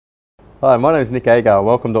Hi, my name is Nick Agar and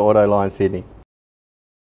welcome to Autoline Sydney.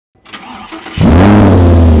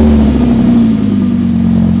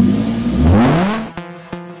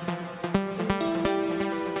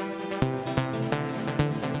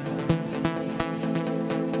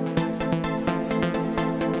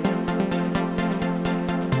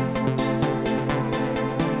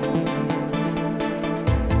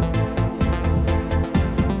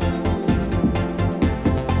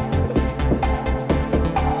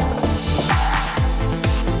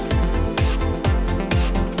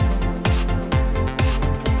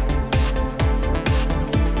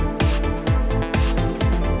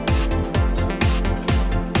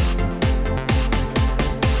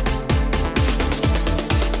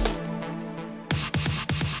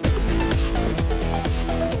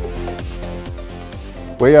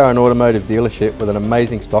 We are an automotive dealership with an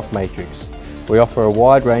amazing stock matrix. We offer a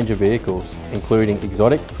wide range of vehicles, including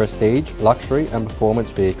exotic, prestige, luxury and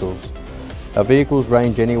performance vehicles. Our vehicles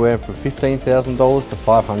range anywhere from $15,000 to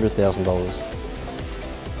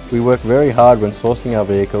 $500,000. We work very hard when sourcing our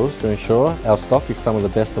vehicles to ensure our stock is some of the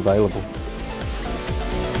best available.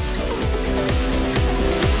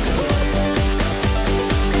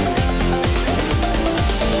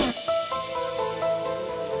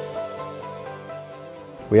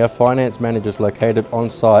 We have finance managers located on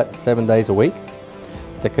site 7 days a week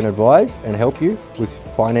that can advise and help you with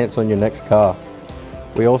finance on your next car.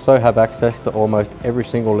 We also have access to almost every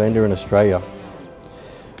single lender in Australia.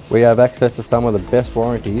 We have access to some of the best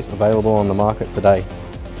warranties available on the market today.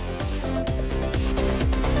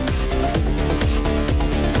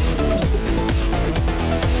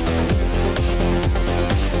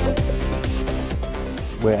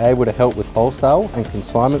 We're able to help with wholesale and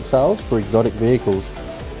consignment sales for exotic vehicles,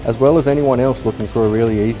 as well as anyone else looking for a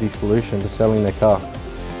really easy solution to selling their car.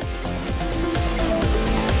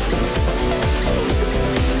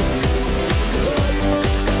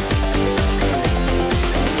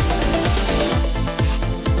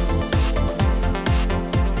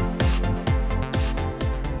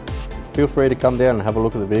 Feel free to come down and have a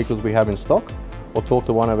look at the vehicles we have in stock, or talk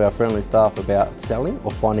to one of our friendly staff about selling or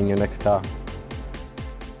finding your next car.